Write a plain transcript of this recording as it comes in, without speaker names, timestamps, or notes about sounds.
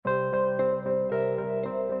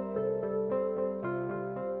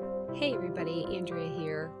Hey everybody, Andrea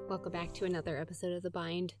here. Welcome back to another episode of The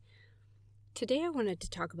Bind. Today I wanted to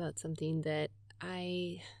talk about something that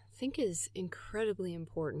I think is incredibly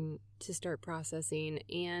important to start processing,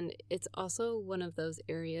 and it's also one of those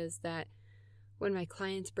areas that when my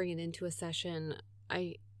clients bring it into a session,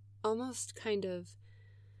 I almost I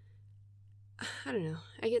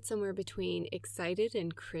get somewhere between excited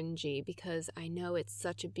and cringy because I know it's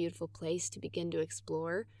such a beautiful place to begin to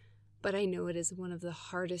explore, but I know it is one of the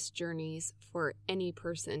hardest journeys for any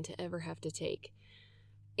person to ever have to take.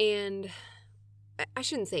 And I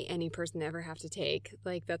shouldn't say any person to ever have to take.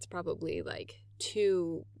 That's probably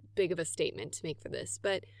too big of a statement to make for this.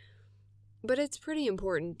 But it's pretty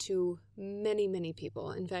important to many, many people.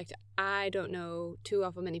 In fact, I don't know too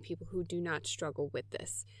awful many people who do not struggle with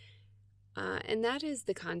this. And that is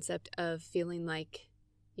the concept of feeling like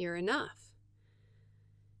you're enough.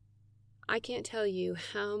 I can't tell you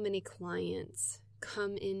how many clients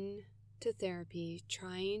come into therapy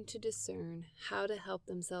trying to discern how to help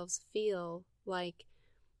themselves feel like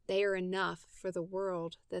they are enough for the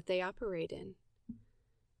world that they operate in.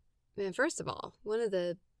 And first of all, one of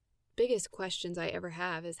the biggest questions I ever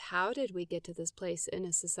have is how did we get to this place in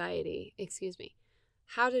a society,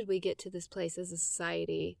 how did we get to this place as a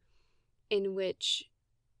society in which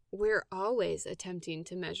we're always attempting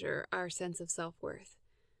to measure our sense of self-worth?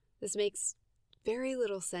 This makes very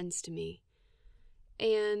little sense to me.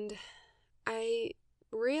 And I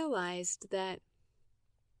realized that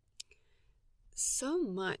so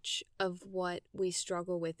much of what we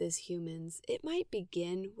struggle with as humans, it might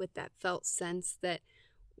begin with that felt sense that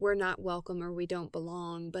we're not welcome or we don't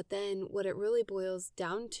belong. But then what it really boils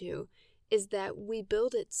down to is that we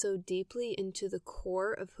build it so deeply into the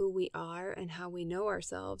core of who we are and how we know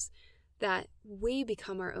ourselves that we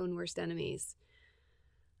become our own worst enemies.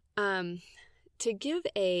 To give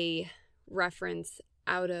a reference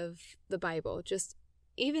out of the Bible, just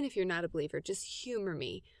even if you're not a believer, just humor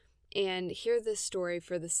me and hear this story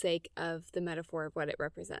for the sake of the metaphor of what it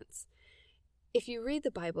represents. If you read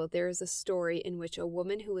the Bible, there is a story in which a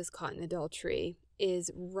woman who was caught in adultery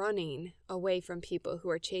is running away from people who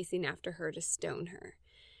are chasing after her to stone her.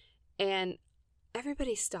 And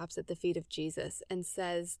everybody stops at the feet of Jesus and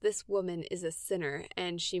says, this woman is a sinner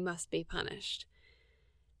and she must be punished.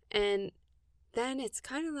 And then it's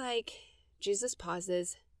kind of like Jesus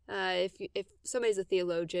pauses. If somebody's a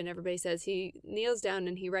theologian, everybody says he kneels down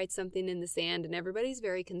and he writes something in the sand, and everybody's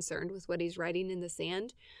very concerned with what he's writing in the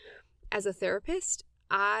sand. As a therapist,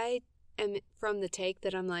 I am from the take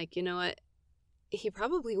that I'm like, you know what? He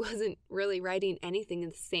probably wasn't really writing anything in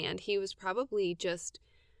the sand. He was probably just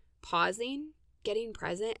pausing, getting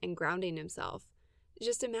present, and grounding himself.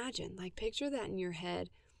 Just imagine, picture that in your head.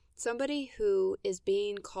 Somebody who is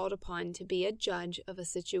being called upon to be a judge of a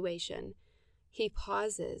situation. He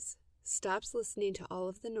pauses, stops listening to all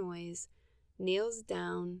of the noise, kneels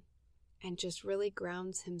down, and just really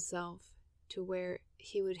grounds himself to where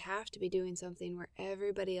he would have to be doing something where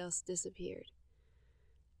everybody else disappeared.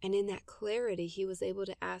 And in that clarity, he was able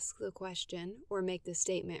to ask the question, or make the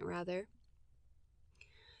statement rather,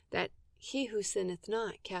 that he who sinneth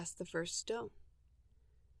not cast the first stone.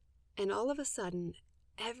 And all of a sudden,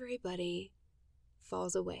 everybody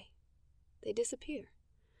falls away. They disappear.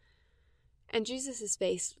 And Jesus is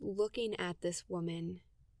faced looking at this woman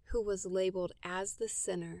who was labeled as the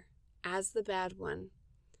sinner, as the bad one.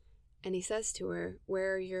 And he says to her,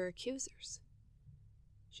 where are your accusers?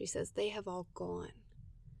 She says, they have all gone.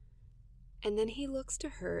 And then he looks to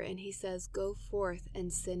her and he says, go forth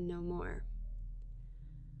and sin no more.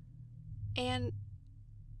 And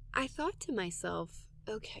I thought to myself,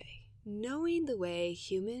 okay, knowing the way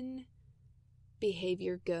human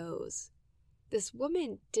behavior goes, this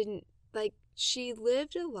woman she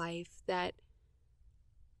lived a life that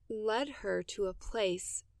led her to a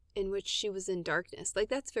place in which she was in darkness.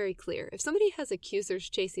 That's very clear. If somebody has accusers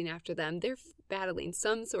chasing after them, they're battling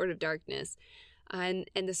some sort of darkness, and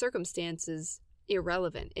the circumstance is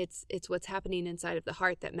irrelevant. It's what's happening inside of the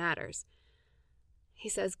heart that matters. He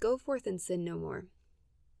says, go forth and sin no more.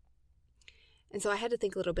 And so I had to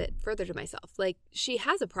think a little bit further to myself. She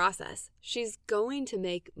has a process. She's going to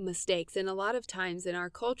make mistakes. And a lot of times in our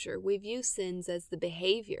culture, we view sins as the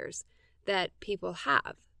behaviors that people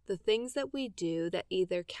have, the things that we do that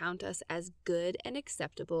either count us as good and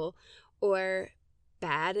acceptable or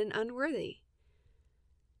bad and unworthy.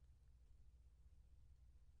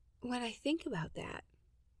 When I think about that,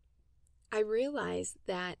 I realize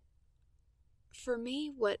that for me,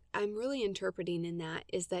 what I'm really interpreting in that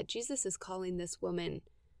is that Jesus is calling this woman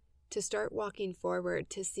to start walking forward,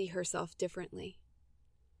 to see herself differently,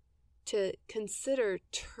 to consider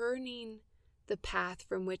turning the path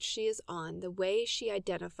from which she is on, the way she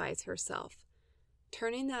identifies herself,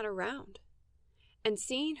 turning that around and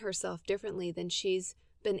seeing herself differently than she's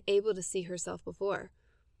been able to see herself before.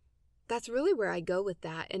 That's really where I go with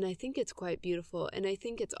that, and I think it's quite beautiful, and I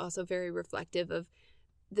think it's also very reflective of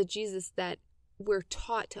the Jesus that we're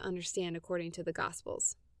taught to understand according to the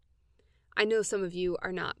Gospels. I know some of you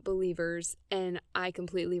are not believers, and I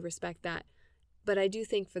completely respect that, but I do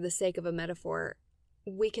think for the sake of a metaphor,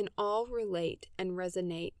 we can all relate and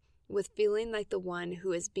resonate with feeling like the one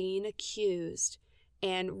who is being accused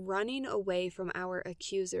and running away from our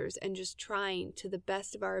accusers and just trying to the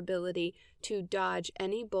best of our ability to dodge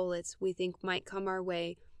any bullets we think might come our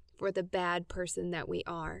way for the bad person that we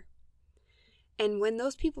are. And when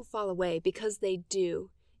those people fall away, because they do,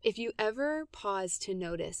 if you ever pause to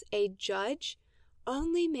notice, a judge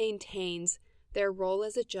only maintains their role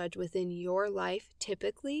as a judge within your life,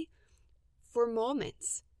 typically, for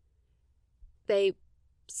moments. They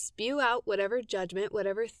spew out whatever judgment,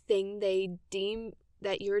 whatever thing they deem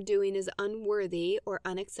that you're doing is unworthy or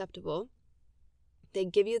unacceptable. They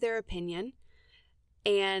give you their opinion,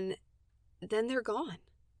 and then they're gone.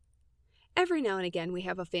 Every now and again, we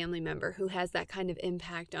have a family member who has that kind of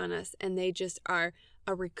impact on us, and they just are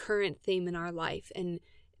a recurrent theme in our life, and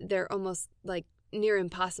they're almost like near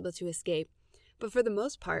impossible to escape. But for the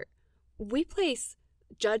most part, we place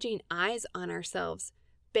judging eyes on ourselves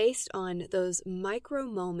based on those micro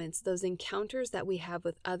moments, those encounters that we have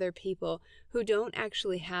with other people who don't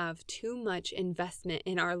actually have too much investment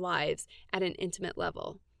in our lives at an intimate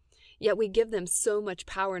level. Yet we give them so much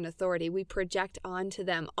power and authority. We project onto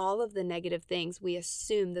them all of the negative things we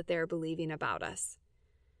assume that they're believing about us.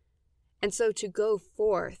 And so to go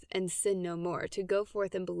forth and sin no more, to go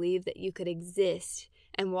forth and believe that you could exist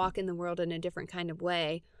and walk in the world in a different kind of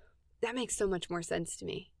way, that makes so much more sense to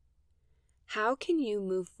me. How can you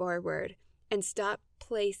move forward and stop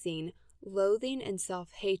placing loathing and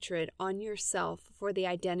self-hatred on yourself for the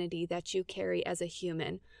identity that you carry as a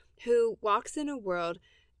human who walks in a world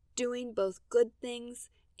doing both good things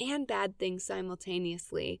and bad things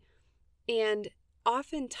simultaneously? And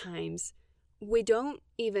oftentimes, we don't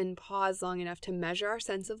even pause long enough to measure our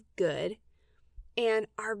sense of good, and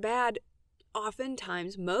our bad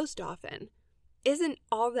oftentimes, most often, isn't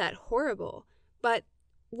all that horrible, but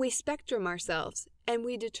we spectrum ourselves and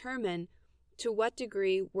we determine to what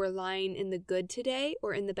degree we're lying in the good today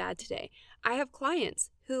or in the bad today. I have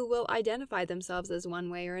clients who will identify themselves as one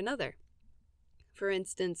way or another. For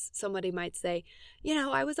instance, somebody might say,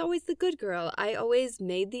 I was always the good girl. I always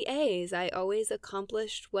made the A's. I always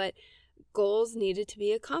accomplished what goals needed to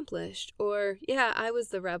be accomplished. Or, I was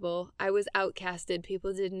the rebel. I was outcasted.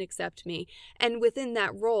 People didn't accept me. And within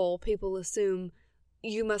that role, people assume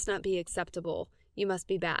you must not be acceptable. You must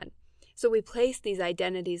be bad. So we place these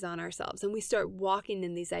identities on ourselves and we start walking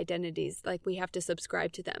in these identities like we have to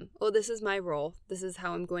subscribe to them. Oh, this is my role. This is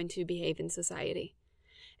how I'm going to behave in society.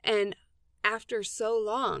 And after so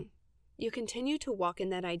long, you continue to walk in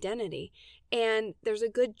that identity. And there's a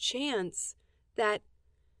good chance that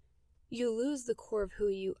you lose the core of who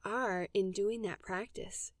you are in doing that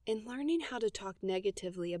practice and learning how to talk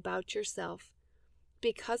negatively about yourself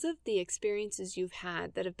because of the experiences you've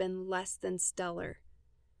had that have been less than stellar.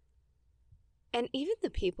 And even the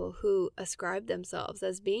people who ascribe themselves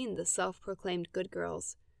as being the self-proclaimed good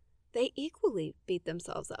girls, they equally beat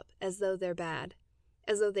themselves up as though they're bad,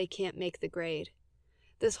 as though they can't make the grade.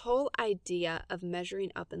 This whole idea of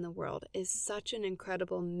measuring up in the world is such an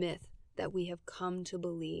incredible myth that we have come to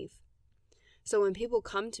believe. So when people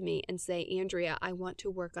come to me and say, Andrea, I want to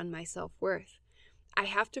work on my self-worth, I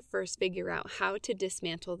have to first figure out how to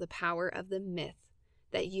dismantle the power of the myth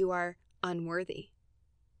that you are unworthy.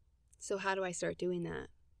 So how do I start doing that?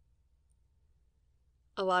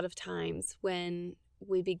 A lot of times when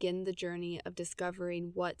we begin the journey of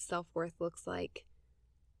discovering what self-worth looks like,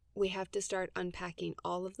 we have to start unpacking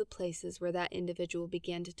all of the places where that individual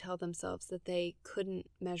began to tell themselves that they couldn't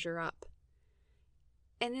measure up.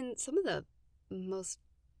 And in some of the most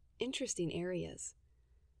interesting areas,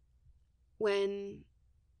 when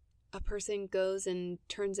a person goes and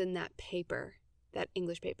turns in that paper, that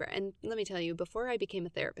English paper. And let me tell you, before I became a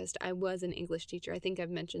therapist, I was an English teacher. I think I've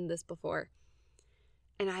mentioned this before.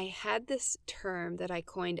 And I had this term that I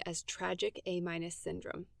coined as tragic A-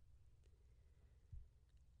 syndrome.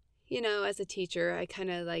 As a teacher, I kind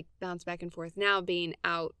of bounce back and forth. Now being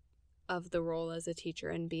out of the role as a teacher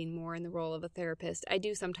and being more in the role of a therapist, I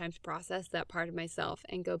do sometimes process that part of myself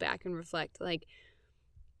and go back and reflect,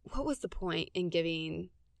 what was the point in giving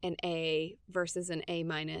an A versus an A-?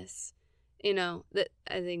 That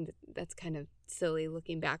I think that's kind of silly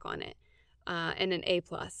looking back on it. and an A+.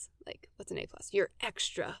 Like, what's an A+? You're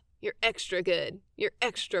extra good, you're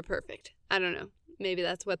extra perfect. I don't know. Maybe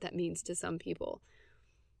that's what that means to some people.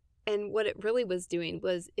 And what it really was doing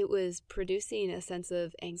was it was producing a sense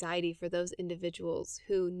of anxiety for those individuals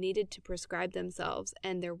who needed to prescribe themselves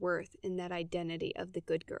and their worth in that identity of the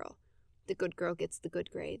good girl. The good girl gets the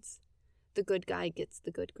good grades. The good guy gets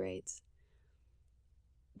the good grades.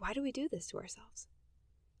 Why do we do this to ourselves?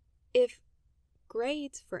 If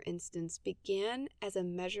grades, for instance, began as a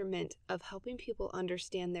measurement of helping people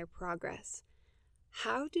understand their progress,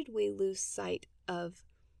 how did we lose sight of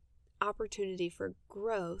opportunity for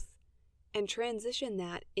growth and transition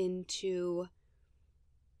that into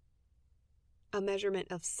a measurement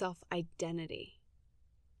of self-identity?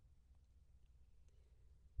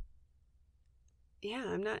 Yeah,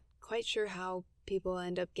 I'm not quite sure how people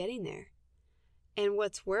end up getting there. And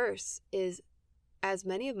what's worse is, as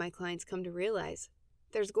many of my clients come to realize,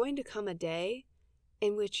 there's going to come a day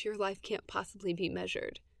in which your life can't possibly be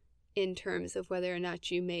measured in terms of whether or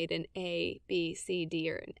not you made an A, B, C, D,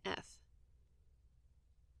 or an F.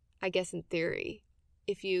 I guess in theory,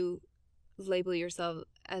 if you label yourself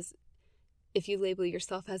as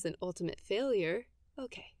an ultimate failure,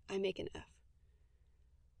 okay, I make an F.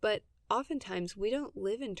 But oftentimes we don't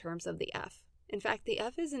live in terms of the F. In fact, the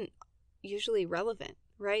F isn't usually relevant,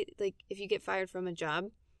 right? Like, if you get fired from a job,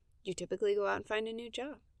 you typically go out and find a new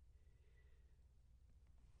job.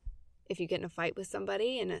 If you get in a fight with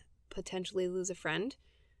somebody and potentially lose a friend,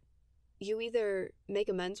 you either make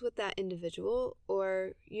amends with that individual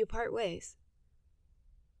or you part ways.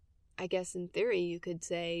 I guess in theory you could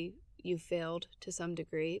say you failed to some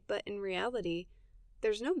degree, but in reality,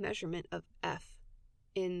 there's no measurement of F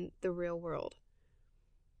in the real world.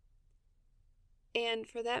 And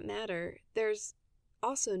for that matter, there's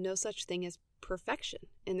also no such thing as perfection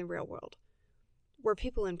in the real world. We're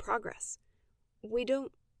people in progress. We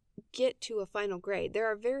don't get to a final grade.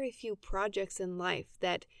 There are very few projects in life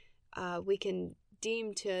that we can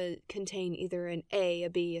deem to contain either an A, a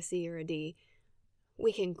B, a C, or a D.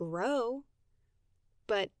 We can grow,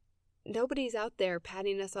 but nobody's out there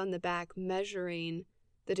patting us on the back, measuring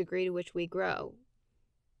the degree to which we grow.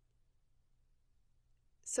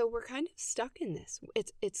 So we're kind of stuck in this.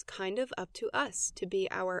 It's kind of up to us to be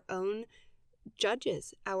our own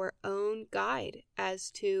judges, our own guide as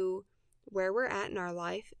to where we're at in our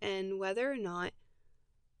life and whether or not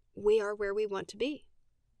we are where we want to be.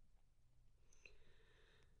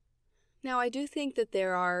 Now, I do think that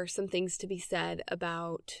there are some things to be said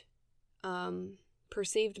about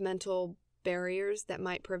perceived mental barriers that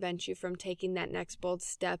might prevent you from taking that next bold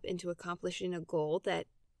step into accomplishing a goal that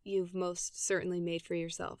you've most certainly made for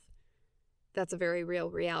yourself. That's a very real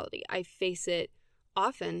reality. I face it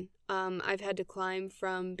often. I've had to climb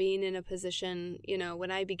from being in a position, when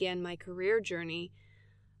I began my career journey,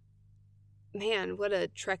 man, what a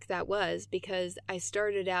trek that was, because I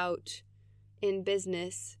started out in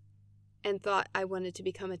business and thought I wanted to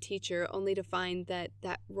become a teacher, only to find that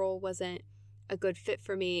that role wasn't a good fit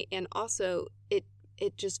for me. And also it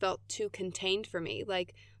just felt too contained for me.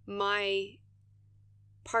 Like, my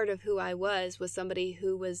part of who I was somebody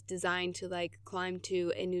who was designed to climb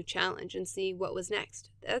to a new challenge and see what was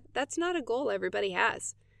next. That's not a goal everybody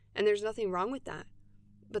has, and there's nothing wrong with that.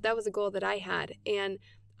 But that was a goal that I had, and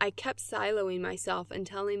I kept siloing myself and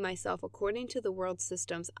telling myself, according to the world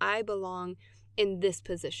systems, I belong in this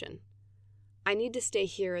position. I need to stay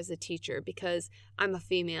here as a teacher because I'm a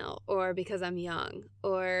female, or because I'm young,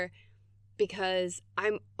 or because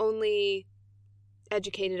I'm only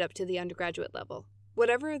educated up to the undergraduate level.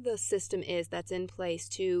 Whatever the system is that's in place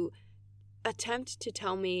to attempt to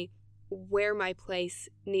tell me where my place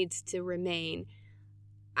needs to remain,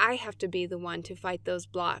 I have to be the one to fight those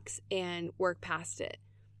blocks and work past it.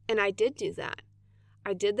 And I did do that.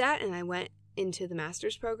 I did that, and I went into the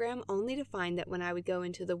master's program only to find that when I would go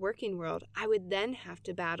into the working world, I would then have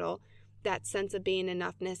to battle that sense of being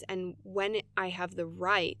enoughness and when I have the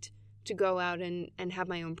right to go out and have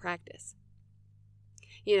my own practice.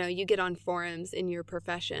 You get on forums in your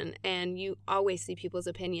profession and you always see people's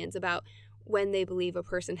opinions about when they believe a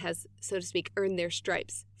person has, so to speak, earned their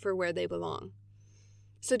stripes for where they belong.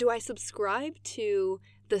 So do I subscribe to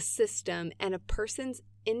the system and a person's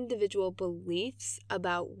individual beliefs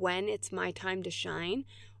about when it's my time to shine?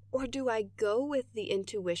 Or do I go with the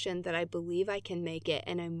intuition that I believe I can make it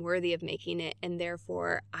and I'm worthy of making it, and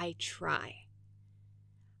therefore I try?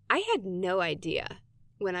 I had no idea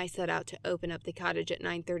when I set out to open up the cottage at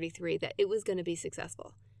 933 that it was going to be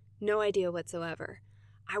successful. No idea whatsoever.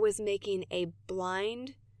 I was making a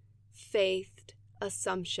blind faithed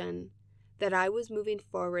assumption that I was moving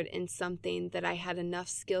forward in something that I had enough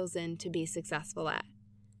skills in to be successful at.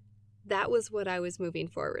 That was what I was moving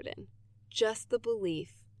forward in. Just the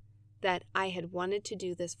belief that I had wanted to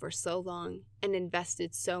do this for so long and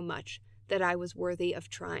invested so much that I was worthy of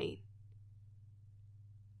trying.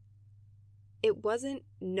 It wasn't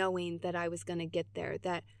knowing that I was going to get there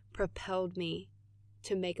that propelled me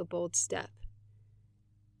to make a bold step.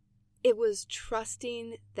 It was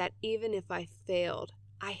trusting that even if I failed,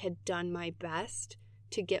 I had done my best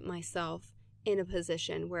to get myself in a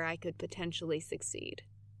position where I could potentially succeed.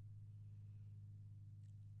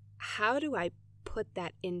 How do I put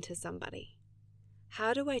that into somebody?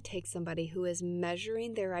 How do I take somebody who is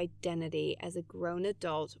measuring their identity as a grown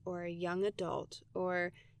adult or a young adult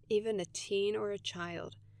or even a teen or a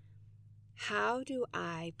child? How do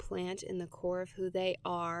I plant in the core of who they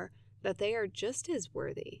are that they are just as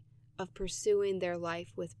worthy of pursuing their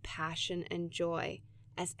life with passion and joy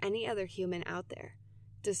as any other human out there,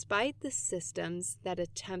 despite the systems that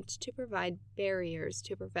attempt to provide barriers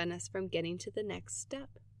to prevent us from getting to the next step?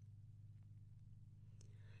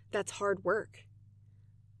 That's hard work.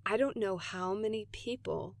 I don't know how many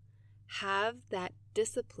people have that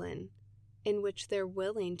discipline in which they're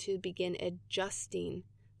willing to begin adjusting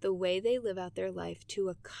the way they live out their life to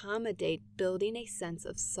accommodate building a sense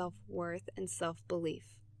of self-worth and self-belief.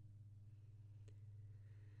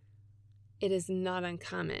 It is not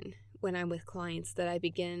uncommon when I'm with clients that I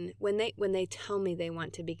begin, when they tell me they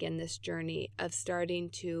want to begin this journey of starting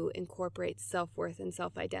to incorporate self-worth and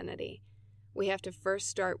self-identity. We have to first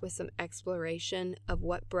start with some exploration of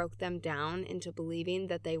what broke them down into believing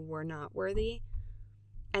that they were not worthy.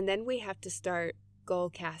 And then we have to start goal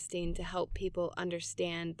casting to help people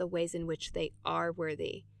understand the ways in which they are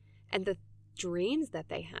worthy and the dreams that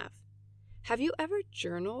they have. Have you ever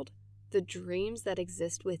journaled the dreams that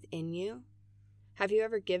exist within you? Have you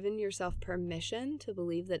ever given yourself permission to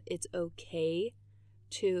believe that it's okay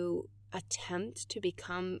to attempt to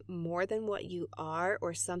become more than what you are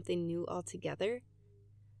or something new altogether?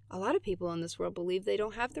 A lot of people in this world believe they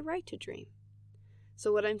don't have the right to dream.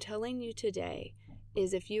 So what I'm telling you today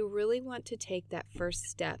is if you really want to take that first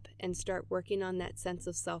step and start working on that sense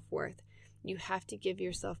of self-worth, you have to give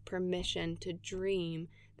yourself permission to dream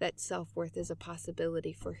that self-worth is a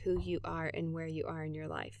possibility for who you are and where you are in your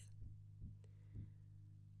life.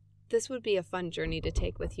 This would be a fun journey to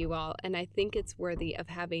take with you all, and I think it's worthy of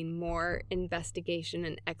having more investigation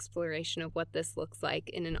and exploration of what this looks like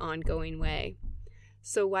in an ongoing way.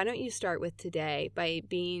 So why don't you start with today by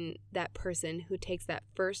being that person who takes that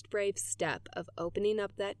first brave step of opening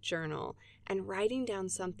up that journal and writing down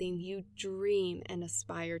something you dream and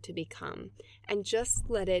aspire to become, and just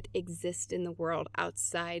let it exist in the world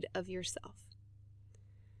outside of yourself.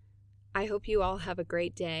 I hope you all have a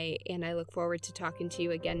great day, and I look forward to talking to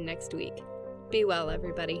you again next week. Be well,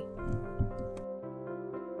 everybody.